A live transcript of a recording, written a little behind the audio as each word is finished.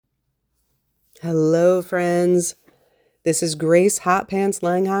Hello, friends. This is Grace Hot Pants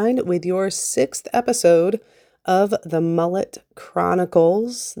Langhind with your 6th episode of the Mullet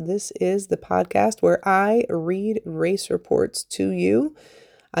Chronicles. This is the podcast where I read race reports to you.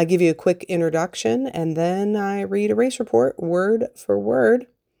 I give you a quick introduction and then I read a race report word for word.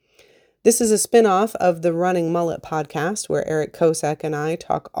 This is a spin-off of the Running Mullet podcast where Eric Kosak and I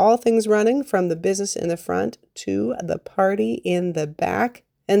talk all things running from the business in the front to the party in the back,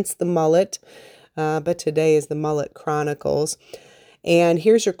 hence the mullet. But today is the Mullet Chronicles. And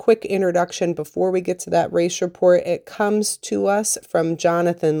here's your quick introduction before we get to that race report. It comes to us from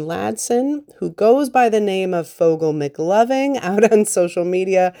Jonathan Ladson, who goes by the name of Fogell McLoving out on social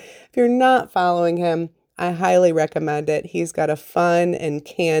media. If you're not following him, I highly recommend it. He's got a fun and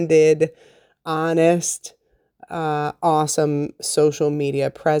candid, honest, awesome social media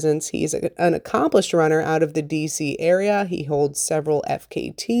presence. He's an accomplished runner out of the DC area. He holds several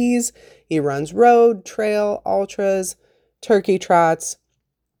FKTs. He runs road, trail, ultras, turkey trots,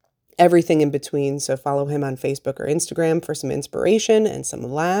 everything in between. So follow him on Facebook or Instagram for some inspiration and some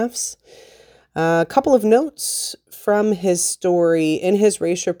laughs. A couple of notes from his story. In his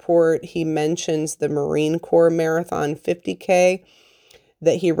race report, he mentions the Marine Corps Marathon 50K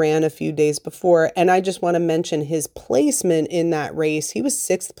that he ran a few days before. And I just want to mention his placement in that race. He was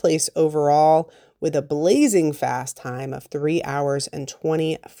 6th place overall with a blazing fast time of 3 hours and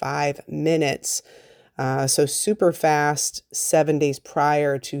 25 minutes. So super fast 7 days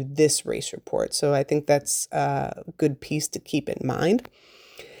prior to this race report. So I think that's a good piece to keep in mind.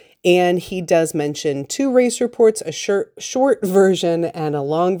 And he does mention 2 race reports, a short version and a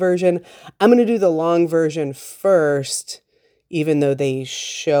long version. I'm going to do the long version first, even though they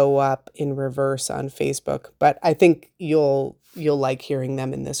show up in reverse on Facebook. But I think you'll like hearing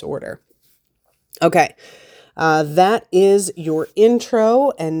them in this order. Okay, that is your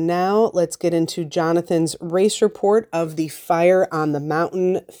intro. And now let's get into Jonathan's race report of the Fire on the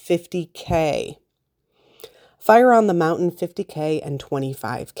Mountain 50K. Fire on the Mountain 50K and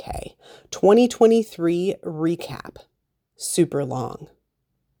 25K. 2023 recap. Super long.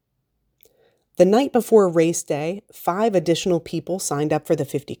 The night before race day, 5 additional people signed up for the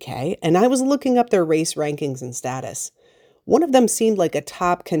 50K, and I was looking up their race rankings and status. One of them seemed like a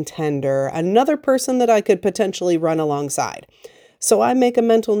top contender, another person that I could potentially run alongside. So I make a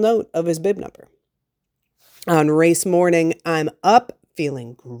mental note of his bib number. On race morning, I'm up,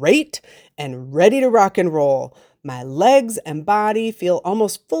 feeling great and ready to rock and roll. My legs and body feel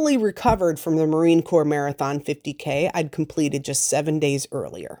almost fully recovered from the Marine Corps Marathon 50K I'd completed just 7 days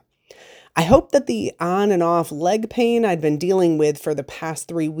earlier. I hoped that the on and off leg pain I'd been dealing with for the past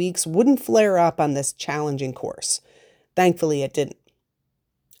 3 weeks wouldn't flare up on this challenging course. Thankfully, it didn't.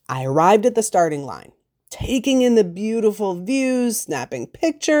 I arrived at the starting line, taking in the beautiful views, snapping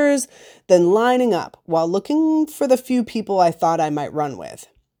pictures, then lining up while looking for the few people I thought I might run with.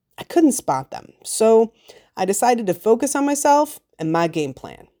 I couldn't spot them, so I decided to focus on myself and my game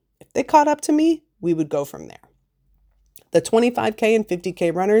plan. If they caught up to me, we would go from there. The 25K and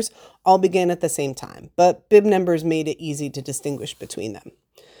 50K runners all began at the same time, but bib numbers made it easy to distinguish between them.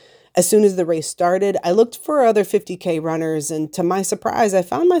 As soon as the race started, I looked for other 50K runners, and to my surprise, I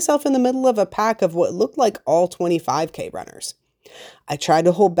found myself in the middle of a pack of what looked like all 25K runners. I tried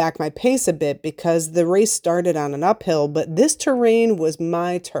to hold back my pace a bit because the race started on an uphill, but this terrain was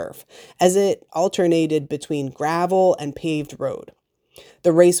my turf, as it alternated between gravel and paved road.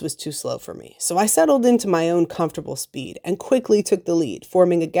 The race was too slow for me, so I settled into my own comfortable speed and quickly took the lead,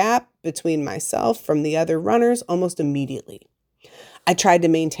 forming a gap between myself from the other runners almost immediately. I tried to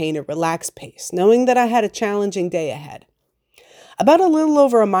maintain a relaxed pace, knowing that I had a challenging day ahead. About a little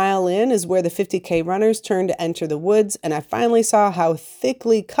over a mile in is where the 50K runners turned to enter the woods, and I finally saw how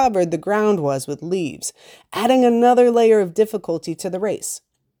thickly covered the ground was with leaves, adding another layer of difficulty to the race.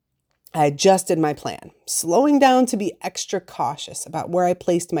 I adjusted my plan, slowing down to be extra cautious about where I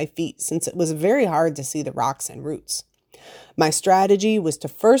placed my feet since it was very hard to see the rocks and roots. My strategy was to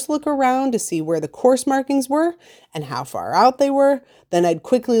first look around to see where the course markings were and how far out they were, then I'd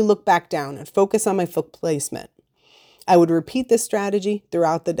quickly look back down and focus on my foot placement. I would repeat this strategy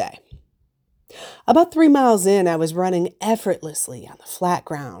throughout the day. About 3 miles in, I was running effortlessly on the flat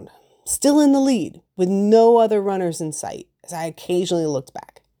ground, still in the lead, with no other runners in sight as I occasionally looked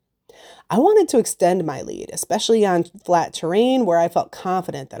back. I wanted to extend my lead, especially on flat terrain where I felt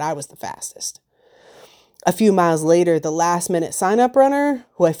confident that I was the fastest. A few miles later, the last-minute sign-up runner,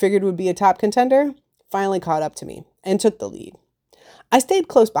 who I figured would be a top contender, finally caught up to me and took the lead. I stayed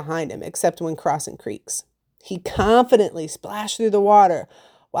close behind him, except when crossing creeks. He confidently splashed through the water,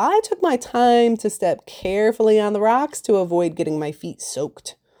 while I took my time to step carefully on the rocks to avoid getting my feet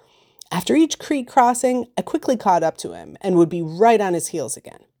soaked. After each creek crossing, I quickly caught up to him and would be right on his heels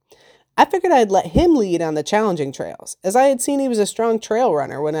again. I figured I'd let him lead on the challenging trails, as I had seen he was a strong trail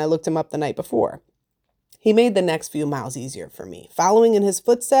runner when I looked him up the night before. He made the next few miles easier for me. Following in his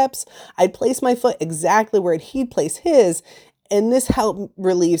footsteps, I'd place my foot exactly where he'd place his, and this helped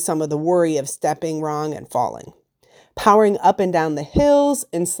relieve some of the worry of stepping wrong and falling. Powering up and down the hills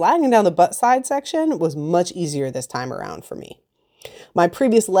and sliding down the butt side section was much easier this time around for me. My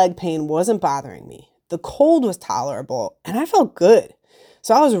previous leg pain wasn't bothering me. The cold was tolerable, and I felt good.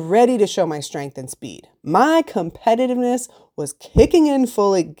 So I was ready to show my strength and speed. My competitiveness was kicking in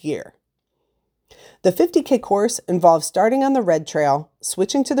full gear. The 50K course involved starting on the red trail,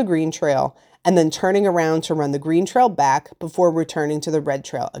 switching to the green trail, and then turning around to run the green trail back before returning to the red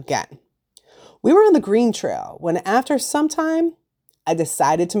trail again. We were on the green trail when, after some time, I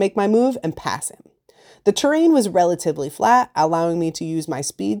decided to make my move and pass him. The terrain was relatively flat, allowing me to use my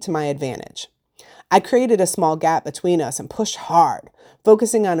speed to my advantage. I created a small gap between us and pushed hard,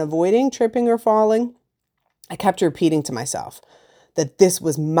 focusing on avoiding tripping or falling. I kept repeating to myself that this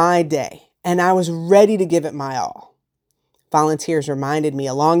was my day and I was ready to give it my all. Volunteers reminded me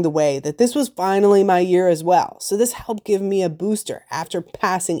along the way that this was finally my year as well, so this helped give me a booster after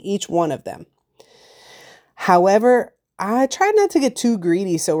passing each one of them. However, I tried not to get too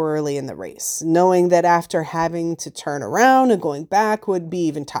greedy so early in the race, knowing that after having to turn around and going back would be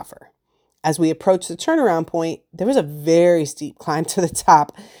even tougher. As we approached the turnaround point, there was a very steep climb to the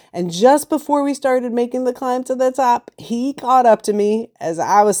top, and just before we started making the climb to the top, he caught up to me as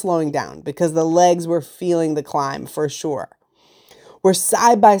I was slowing down because the legs were feeling the climb for sure. We're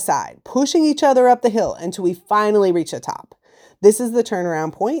side by side, pushing each other up the hill until we finally reach the top. This is the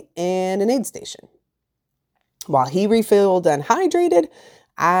turnaround point and an aid station. While he refilled and hydrated,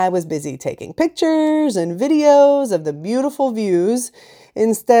 I was busy taking pictures and videos of the beautiful views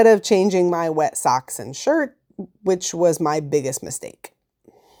instead of changing my wet socks and shirt, which was my biggest mistake.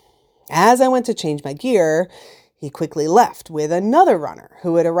 As I went to change my gear, he quickly left with another runner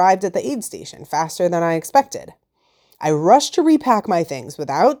who had arrived at the aid station faster than I expected. I rushed to repack my things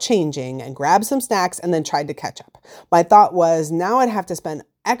without changing and grabbed some snacks and then tried to catch up. My thought was now I'd have to spend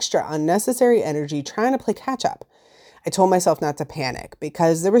extra unnecessary energy trying to play catch up. I told myself not to panic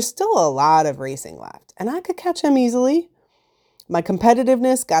because there was still a lot of racing left and I could catch him easily. My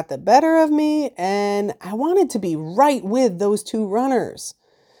competitiveness got the better of me and I wanted to be right with those two runners.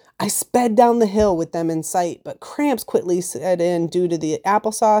 I sped down the hill with them in sight, but cramps quickly set in due to the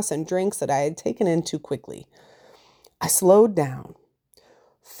applesauce and drinks that I had taken in too quickly. I slowed down,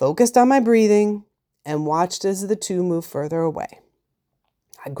 focused on my breathing, and watched as the two moved further away.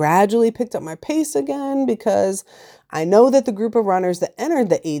 I gradually picked up my pace again because I know that the group of runners that entered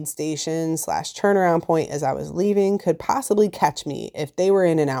the aid station / turnaround point as I was leaving could possibly catch me if they were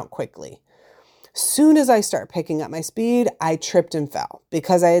in and out quickly. Soon as I start picking up my speed, I tripped and fell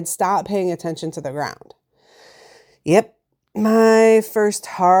because I had stopped paying attention to the ground. Yep, my first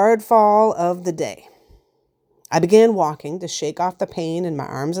hard fall of the day. I began walking to shake off the pain in my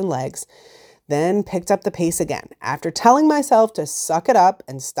arms and legs, then picked up the pace again. After telling myself to suck it up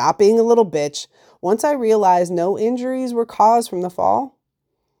and stop being a little bitch, once I realized no injuries were caused from the fall,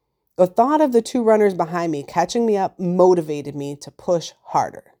 the thought of the two runners behind me catching me up motivated me to push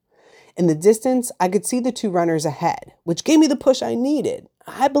harder. In the distance, I could see the two runners ahead, which gave me the push I needed.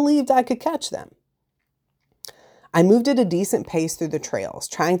 I believed I could catch them. I moved at a decent pace through the trails,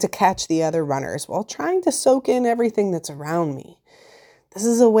 trying to catch the other runners while trying to soak in everything that's around me. This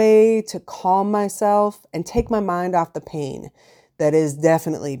is a way to calm myself and take my mind off the pain that is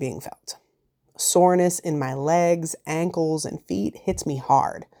definitely being felt. Soreness in my legs, ankles, and feet hits me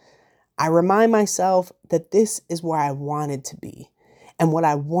hard. I remind myself that this is where I wanted to be and what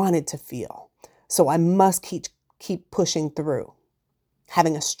I wanted to feel. So I must keep pushing through.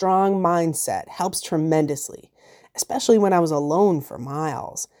 Having a strong mindset helps tremendously, especially when I was alone for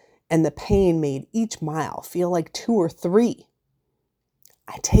miles and the pain made each mile feel like 2 or 3.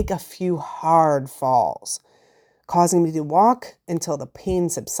 I take a few hard falls, causing me to walk until the pain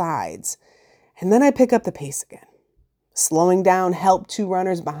subsides, and then I pick up the pace again. Slowing down helped two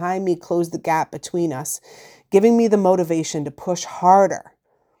runners behind me close the gap between us, giving me the motivation to push harder.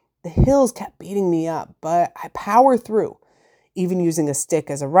 The hills kept beating me up, but I power through, even using a stick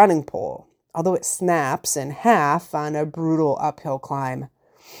as a running pole, although it snaps in half on a brutal uphill climb.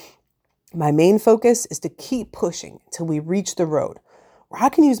 My main focus is to keep pushing until we reach the road, where I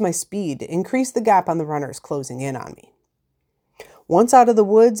can use my speed to increase the gap on the runners closing in on me. Once out of the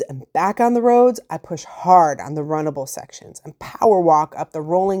woods and back on the roads, I push hard on the runnable sections and power walk up the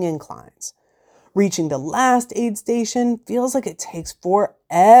rolling inclines. Reaching the last aid station feels like it takes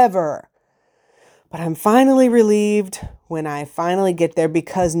forever. But I'm finally relieved when I finally get there,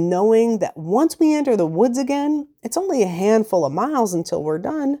 because knowing that once we enter the woods again, it's only a handful of miles until we're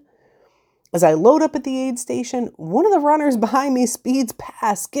done. As I load up at the aid station, one of the runners behind me speeds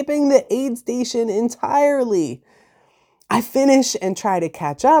past, skipping the aid station entirely. I finish and try to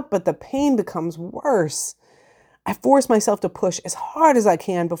catch up, but the pain becomes worse. I force myself to push as hard as I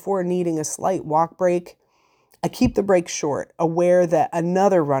can before needing a slight walk break. I keep the break short, aware that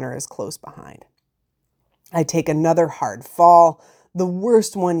another runner is close behind. I take another hard fall, the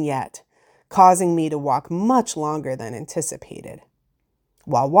worst one yet, causing me to walk much longer than anticipated.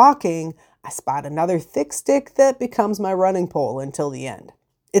 While walking, I spot another thick stick that becomes my running pole until the end.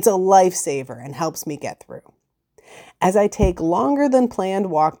 It's a lifesaver and helps me get through. As I take longer than planned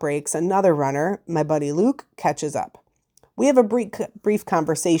walk breaks, another runner, my buddy Luke, catches up. We have a brief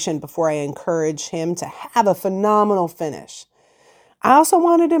conversation before I encourage him to have a phenomenal finish. I also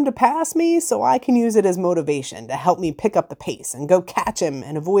wanted him to pass me so I can use it as motivation to help me pick up the pace and go catch him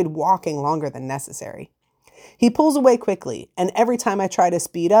and avoid walking longer than necessary. He pulls away quickly, and every time I try to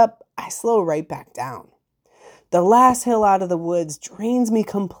speed up, I slow right back down. The last hill out of the woods drains me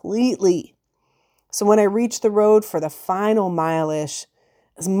completely. So when I reach the road for the final mile-ish,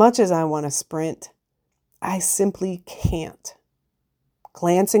 as much as I want to sprint, I simply can't.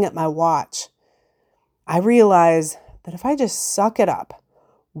 Glancing at my watch, I realize that if I just suck it up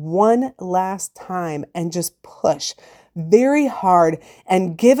one last time and just push very hard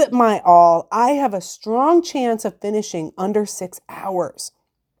and give it my all, I have a strong chance of finishing under 6 hours.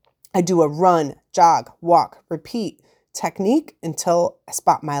 I do a run, jog, walk, repeat technique until I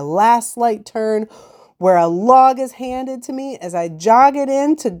spot my last slight turn where a log is handed to me as I jog it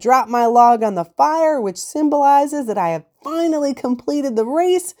in to drop my log on the fire, which symbolizes that I have finally completed the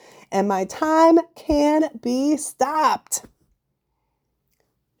race and my time can be stopped.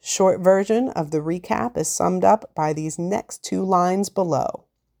 Short version of the recap is summed up by these next 2 lines below.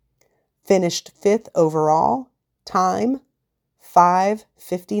 Finished 5th overall, time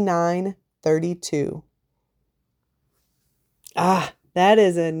 5:59:32. That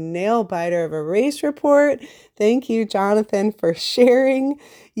is a nail biter of a race report. Thank you, Jonathan, for sharing.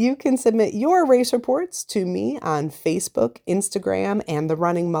 You can submit your race reports to me on Facebook, Instagram, and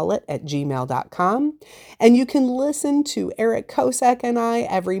therunningmullet@gmail.com. And you can listen to Eric Kosak and I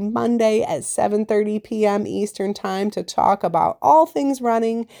every Monday at 7:30 p.m. Eastern Time to talk about all things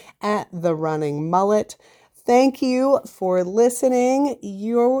running at The Running Mullet. Thank you for listening.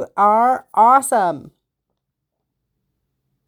 You are awesome.